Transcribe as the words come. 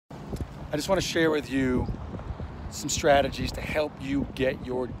I just want to share with you some strategies to help you get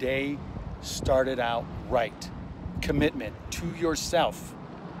your day started out right. Commitment to yourself.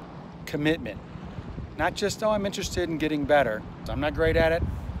 Commitment. Not just, oh, I'm interested in getting better. I'm not great at it,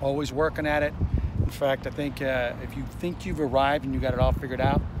 always working at it. In fact, I think if you think you've arrived and you got it all figured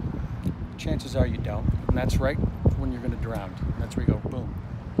out, chances are you don't. And that's right when you're going to drown. And that's where you go, boom,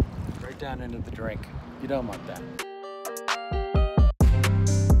 right down into the drink. You don't want that.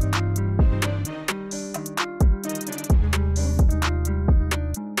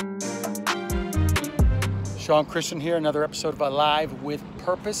 Sean Christian here, another episode of Alive with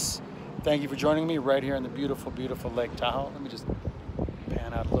Purpose. Thank you for joining me right here in the beautiful, beautiful Lake Tahoe. Let me just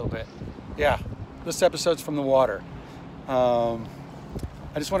pan out a little bit. Yeah, this episode's from the water. I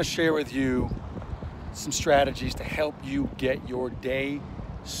just want to share with you some strategies to help you get your day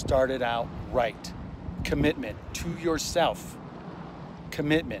started out right. Commitment to yourself.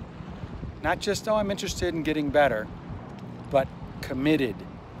 Commitment. Not just, oh, I'm interested in getting better, but committed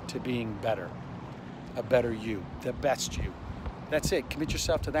to being better. A better you, the best you. That's it. Commit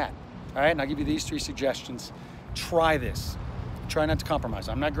yourself to that. All right, and I'll give you these 3 suggestions. Try this. Try not to compromise.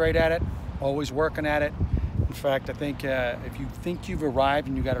 I'm not great at it, always working at it. In fact, I think if you think you've arrived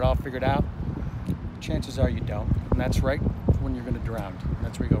and you got it all figured out, chances are you don't. And that's right when you're going to drown. And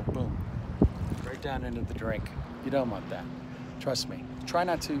that's where you go, boom, right down into the drink. You don't want that. Trust me. Try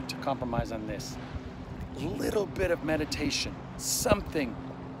not to compromise on this. A little bit of meditation, something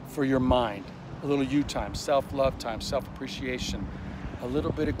for your mind. A little you time, self-love time, self-appreciation, a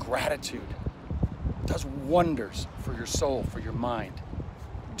little bit of gratitude. It does wonders for your soul, for your mind.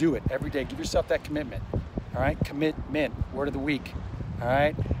 Do it every day. Give yourself that commitment. All right, commitment, word of the week. All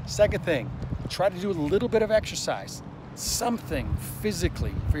right, second thing, try to do a little bit of exercise, something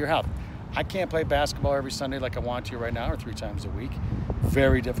physically for your health. I can't play basketball every Sunday like I want to right now, or 3 times a week.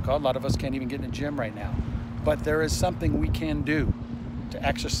 Very difficult. A lot of us can't even get in the gym right now. But there is something we can do to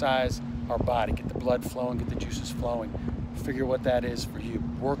exercise our body, get the blood flowing, get the juices flowing. Figure what that is for you.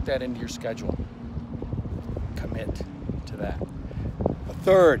 Work that into your schedule. Commit to that. A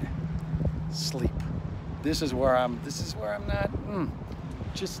third, sleep. This is where I'm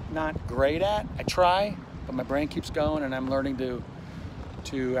not great at. I try, but my brain keeps going, and I'm learning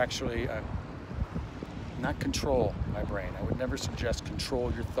to actually not control my brain. I would never suggest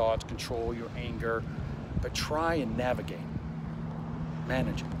control your thoughts, control your anger, but try and navigate.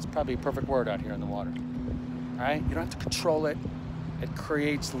 Manage it. It's probably a perfect word out here in the water. All right? You don't have to control it. It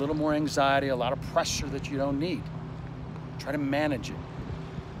creates a little more anxiety, a lot of pressure that you don't need. Try to manage it.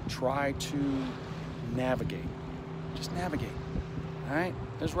 Try to navigate. Just navigate. All right?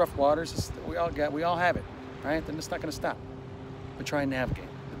 There's rough waters. We all have it. All right? Then it's not going to stop. But try and navigate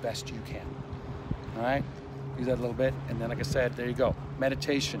the best you can. All right? Use that a little bit. And then, like I said, there you go.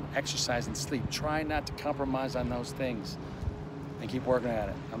 Meditation, exercise, and sleep. Try not to compromise on those things. And keep working at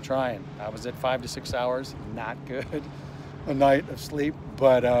it. I'm trying. I was at 5 to 6 hours, not good a night of sleep,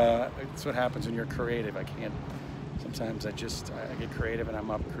 but it's what happens when you're creative. I can't, sometimes I get creative and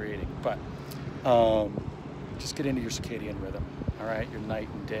I'm up creating, but just get into your circadian rhythm, all right? Your night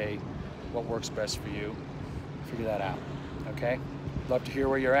and day, what works best for you, figure that out, okay? Love to hear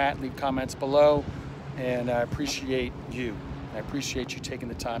where you're at. Leave comments below, and I appreciate you. I appreciate you taking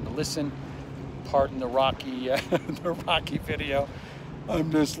the time to listen. Pardon the rocky, the rocky video.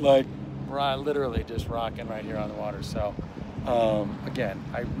 I'm just like, literally just rocking right here on the water. So, again,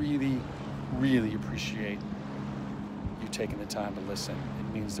 I really, really appreciate you taking the time to listen.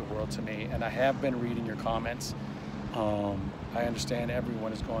 It means the world to me. And I have been reading your comments. I understand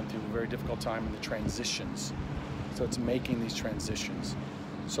everyone is going through a very difficult time in the transitions. So it's making these transitions.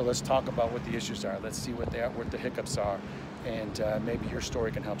 So let's talk about what the issues are. Let's see what the hiccups are. And maybe your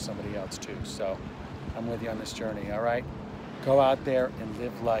story can help somebody else too. So I'm with you on this journey, all right? Go out there and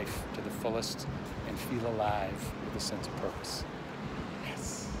live life to the fullest and feel alive with a sense of purpose.